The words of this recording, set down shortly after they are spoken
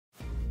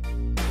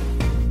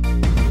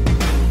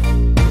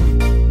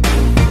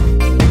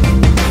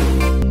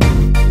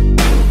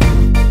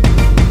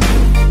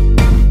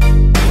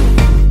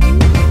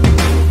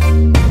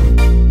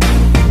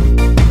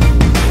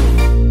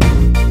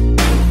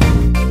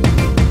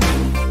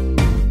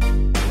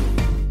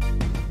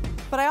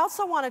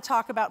also want to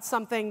talk about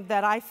something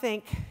that I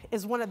think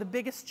is one of the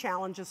biggest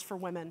challenges for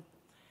women,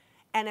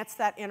 and it's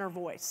that inner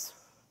voice.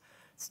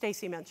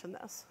 Stacy mentioned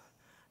this.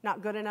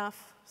 Not good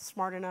enough,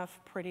 smart enough,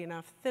 pretty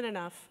enough, thin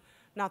enough,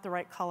 not the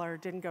right color,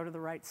 didn't go to the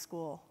right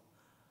school.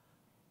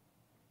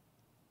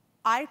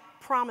 I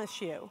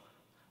promise you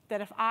that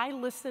if I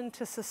listened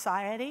to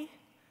society,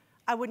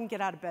 I wouldn't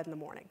get out of bed in the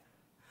morning.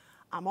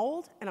 I'm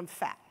old and I'm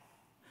fat.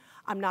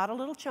 I'm not a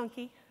little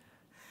chunky.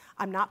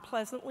 I'm not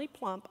pleasantly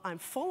plump. I'm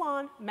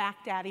full-on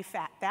Mac Daddy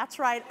fat. That's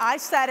right, I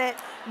said it.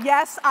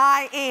 Yes,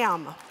 I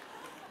am.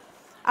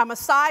 I'm a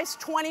size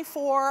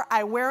 24,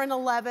 I wear an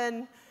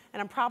 11,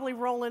 and I'm probably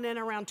rolling in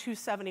around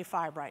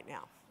 275 right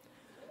now.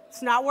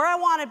 It's not where I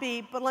want to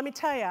be, but let me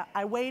tell you,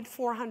 I weighed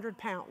 400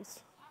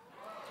 pounds.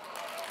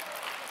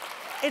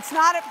 It's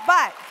not,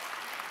 but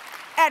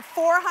at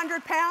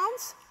 400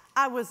 pounds,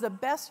 I was the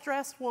best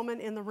dressed woman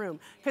in the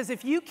room. Because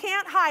if you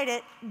can't hide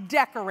it,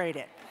 decorate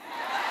it.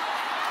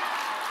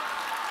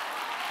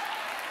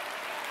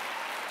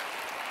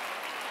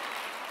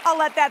 I'll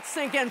let that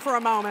sink in for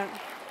a moment.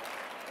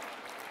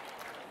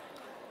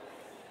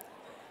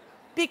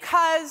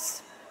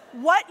 Because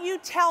what you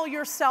tell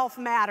yourself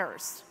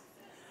matters.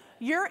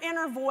 Your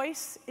inner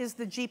voice is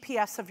the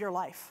GPS of your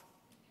life.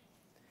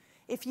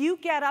 If you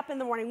get up in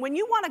the morning, when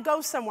you want to go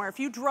somewhere, if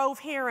you drove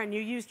here and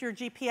you used your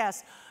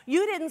GPS,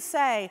 you didn't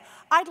say,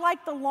 I'd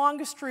like the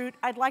longest route,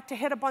 I'd like to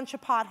hit a bunch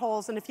of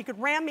potholes, and if you could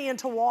ram me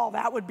into a wall,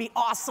 that would be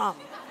awesome.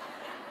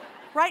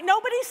 Right?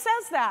 Nobody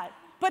says that,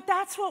 but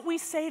that's what we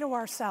say to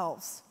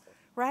ourselves,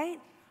 right?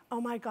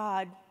 Oh my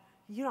God,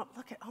 you don't,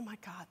 look at, oh my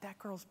God, that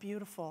girl's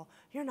beautiful.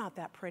 You're not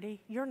that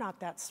pretty, you're not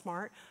that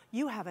smart,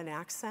 you have an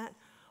accent.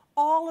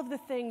 All of the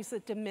things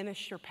that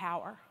diminish your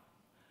power.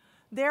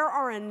 There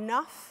are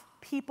enough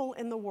people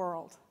in the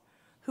world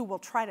who will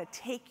try to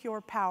take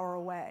your power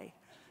away.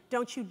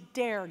 Don't you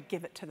dare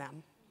give it to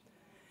them.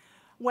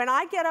 When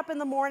I get up in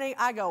the morning,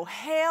 I go,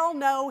 hell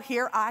no,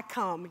 here I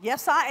come.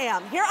 Yes, I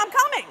am. Here I'm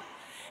coming.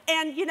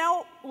 And you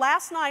know,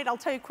 last night, I'll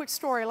tell you a quick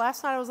story.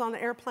 Last night I was on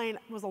the airplane.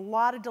 There was a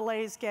lot of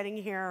delays getting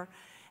here.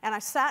 And I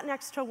sat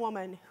next to a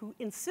woman who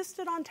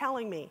insisted on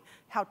telling me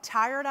how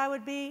tired I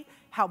would be,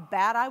 how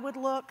bad I would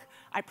look.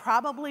 I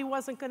probably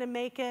wasn't going to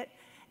make it.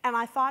 And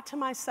I thought to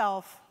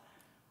myself,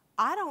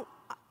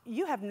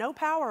 you have no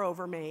power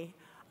over me.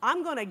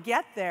 I'm going to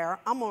get there.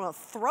 I'm going to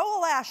throw a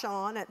lash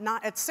on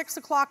at 6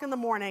 o'clock in the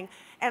morning,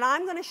 and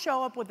I'm going to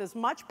show up with as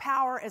much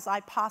power as I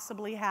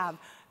possibly have,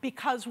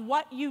 because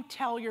what you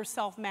tell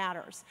yourself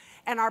matters.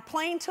 And our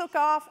plane took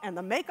off, and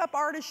the makeup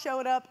artist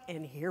showed up,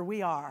 and here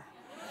we are.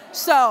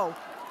 So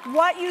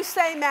what you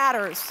say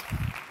matters.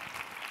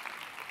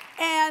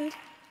 And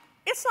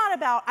it's not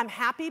about I'm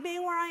happy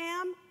being where I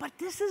am, but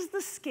this is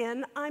the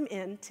skin I'm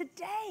in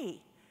today.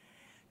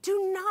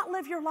 Do not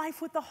live your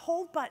life with the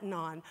hold button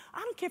on.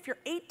 I don't care if you're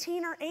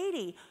 18 or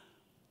 80.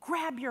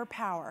 Grab your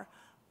power.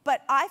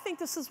 But I think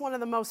this is one of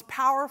the most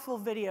powerful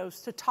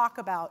videos to talk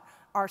about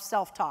our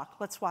self-talk.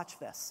 Let's watch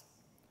this.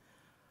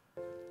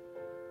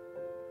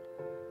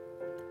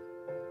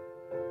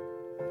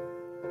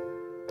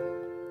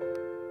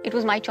 It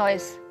was my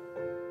choice.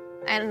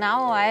 And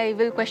now I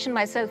will question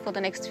myself for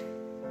the next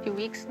few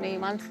weeks, maybe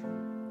months.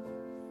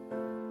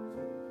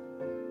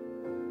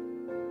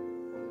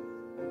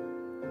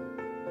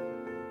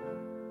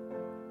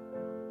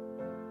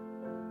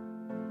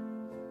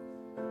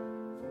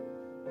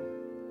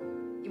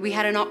 We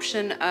had an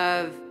option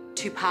of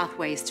 2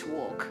 pathways to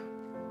walk,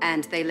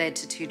 and they led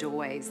to 2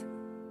 doorways.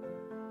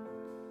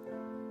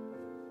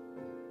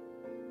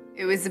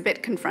 It was a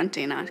bit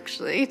confronting,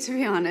 actually, to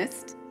be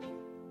honest,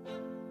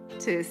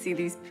 to see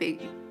these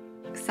big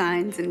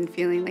signs and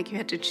feeling like you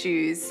had to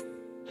choose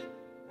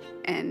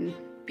and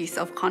be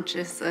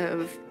self-conscious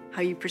of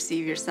how you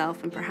perceive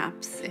yourself and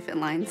perhaps if it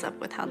lines up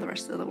with how the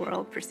rest of the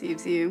world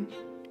perceives you.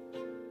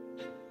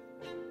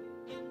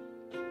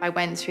 I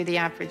went through the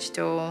average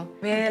door.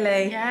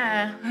 Really?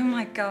 Yeah. Oh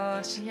my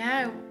gosh.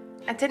 Yeah,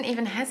 I didn't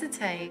even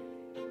hesitate.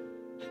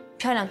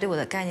 漂亮对我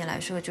的概念来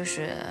说，就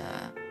是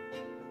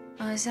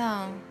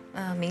像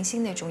明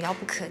星那种遥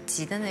不可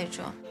及的那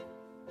种。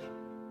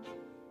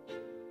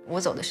我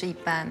走的是一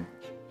般。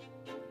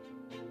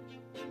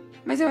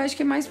Mas eu acho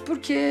que é mais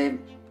porque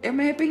eu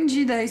me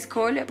arrependi da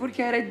escolha,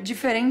 porque era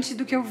diferente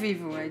do que eu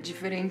vivo, é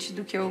diferente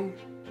do que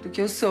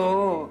eu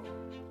sou.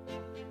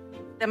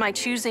 Am I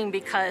choosing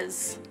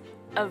because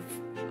of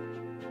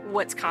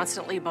what's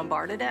constantly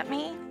bombarded at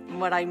me,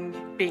 what I'm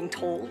being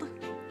told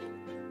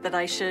that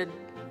I should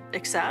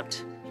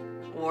accept,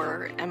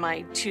 or am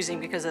I choosing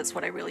because that's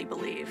what I really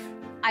believe?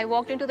 I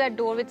walked into that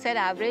door which said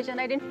average, and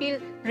I didn't feel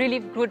really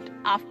good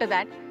after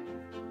that,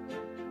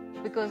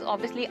 because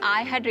obviously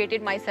I had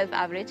rated myself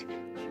average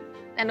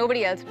and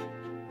nobody else.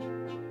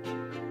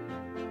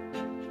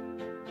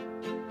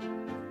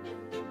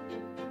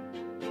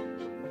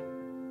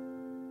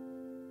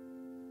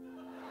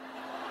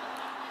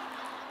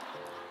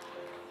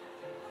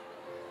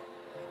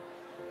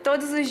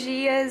 Todos os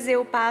dias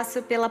eu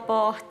passo pela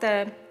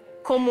porta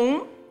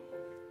comum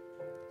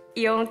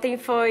E ontem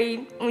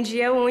foi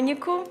dia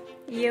único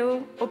e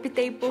eu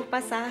optei por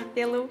passar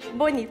pelo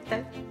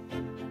Bonita.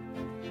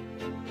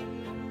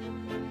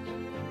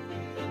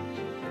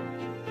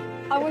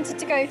 I wanted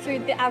to go through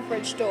the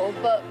average door,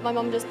 but my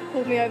mum just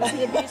pulled me over to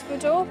the beautiful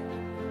door.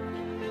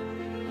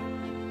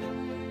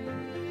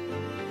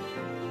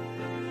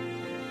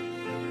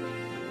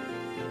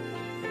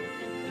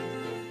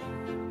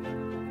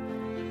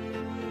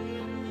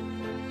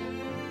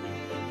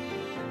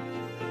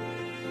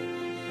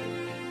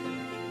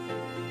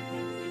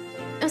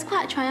 It was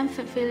quite a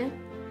triumphant feeling.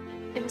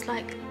 It was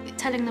like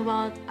telling the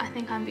world, I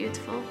think I'm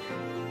beautiful.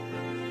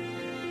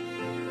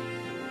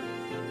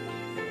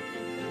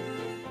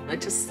 I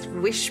just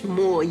wish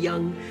more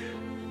young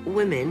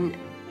women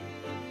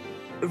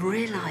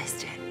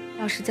realized it.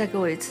 要是再给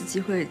我一次机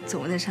会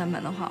走那扇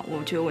门的话，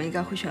我觉得我应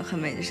该会选很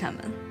美的扇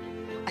门。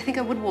I think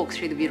I would walk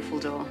through the beautiful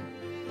door.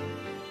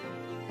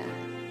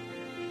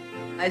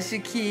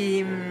 Acho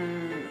que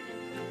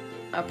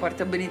a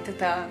porta bonita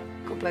tá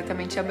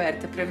completamente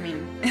aberta para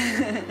mim.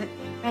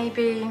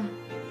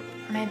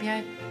 Maybe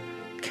I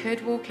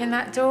could walk in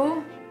that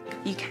door.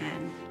 You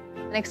can.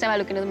 Next time I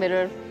look into the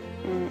mirror,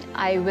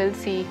 I will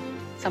see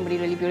somebody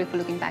really beautiful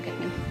looking back at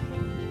me.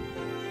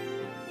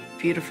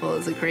 Beautiful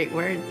is a great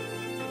word.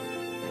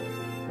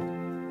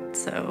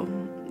 So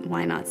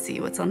why not see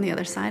what's on the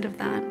other side of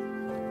that?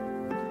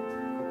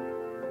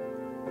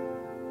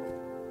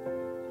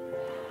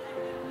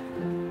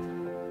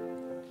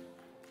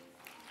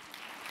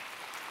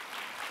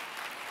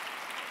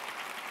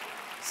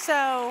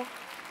 So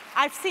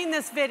I've seen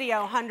this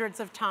video hundreds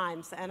of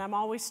times, and I'm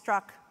always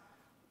struck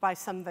by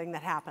something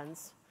that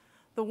happens.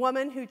 The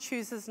woman who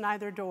chooses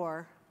neither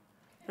door,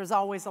 there's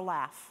always a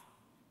laugh.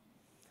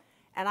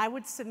 And I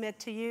would submit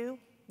to you,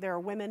 there are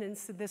women in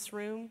this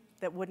room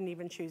that wouldn't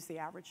even choose the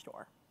average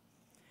door.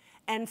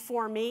 And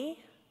for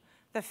me,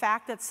 the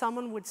fact that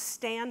someone would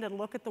stand and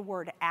look at the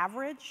word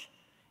average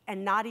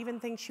and not even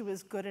think she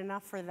was good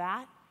enough for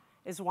that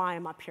is why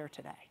I'm up here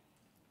today.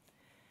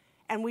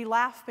 And we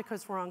laugh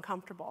because we're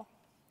uncomfortable.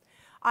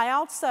 I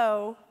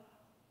also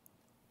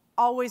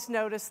always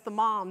notice the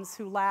moms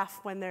who laugh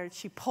when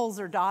she pulls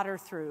her daughter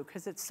through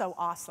because it's so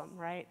awesome,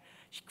 right?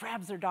 She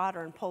grabs her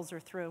daughter and pulls her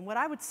through. And what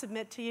I would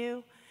submit to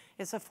you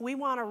is if we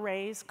want to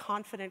raise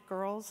confident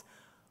girls,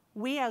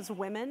 we as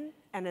women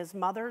and as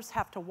mothers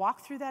have to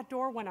walk through that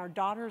door when our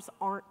daughters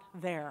aren't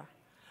there.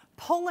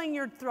 Pulling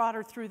your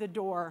daughter through the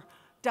door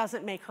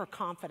doesn't make her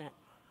confident.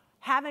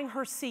 Having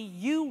her see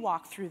you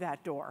walk through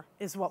that door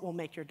is what will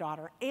make your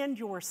daughter and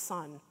your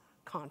son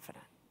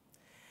confident.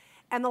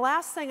 And the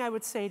last thing I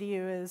would say to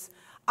you is,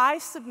 I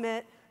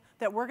submit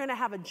that we're going to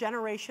have a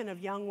generation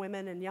of young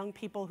women and young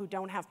people who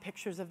don't have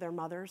pictures of their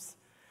mothers,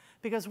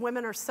 because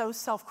women are so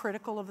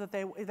self-critical of that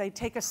they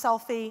take a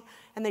selfie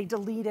and they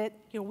delete it.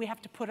 You know, we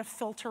have to put a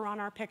filter on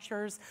our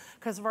pictures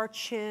because of our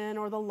chin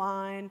or the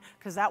line,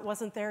 because that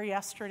wasn't there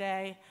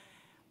yesterday.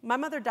 My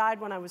mother died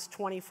when I was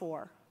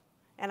 24.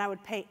 And I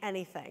would pay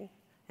anything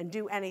and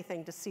do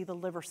anything to see the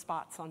liver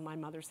spots on my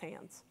mother's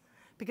hands.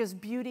 Because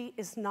beauty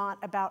is not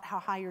about how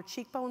high your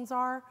cheekbones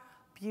are.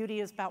 Beauty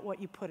is about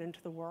what you put into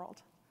the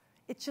world.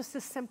 It's just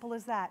as simple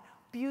as that.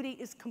 Beauty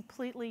is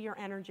completely your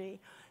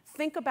energy.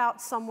 Think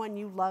about someone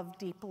you love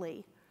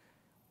deeply.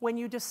 When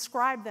you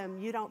describe them,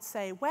 you don't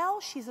say, well,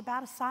 she's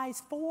about a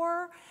size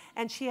 4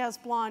 and she has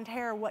blonde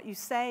hair. What you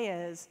say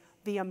is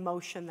the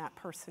emotion that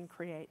person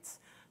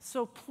creates.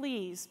 So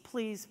please,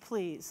 please,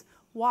 please,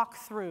 walk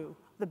through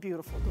the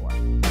beautiful door.